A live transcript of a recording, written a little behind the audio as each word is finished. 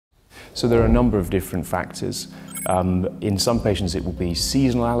So there are a number of different factors. In some patients it will be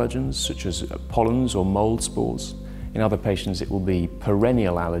seasonal allergens such as pollens or mold spores. In other patients it will be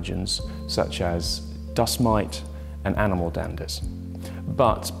perennial allergens such as dust mite and animal danders.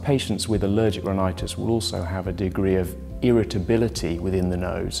 But patients with allergic rhinitis will also have a degree of irritability within the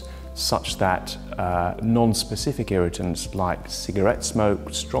nose such that non-specific irritants like cigarette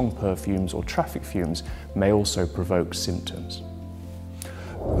smoke, strong perfumes or traffic fumes may also provoke symptoms.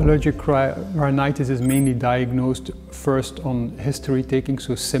 Allergic rhinitis is mainly diagnosed first on history taking,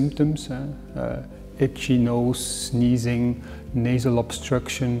 so symptoms, itchy nose, sneezing, nasal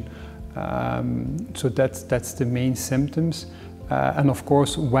obstruction, so that's the main symptoms. And of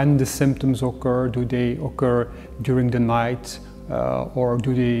course, when the symptoms occur, do they occur during the night or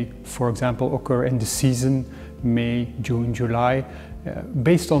do they, for example, occur in the season, May, June, July?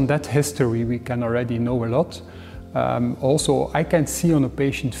 Based on that history, we can already know a lot. Also, I can see on a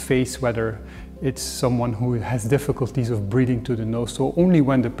patient's face whether it's someone who has difficulties of breathing to the nose. So only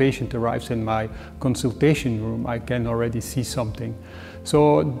when the patient arrives in my consultation room, I can already see something.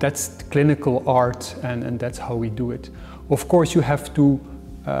 So that's clinical art, and that's how we do it. Of course, you have to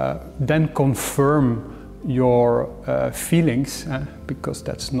then confirm your feelings, because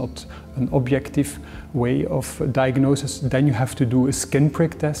that's not an objective way of diagnosis. Then you have to do a skin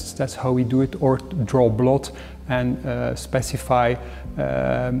prick test, that's how we do it, or draw blood and specify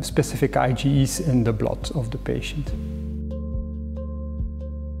specific IgEs in the blood of the patient.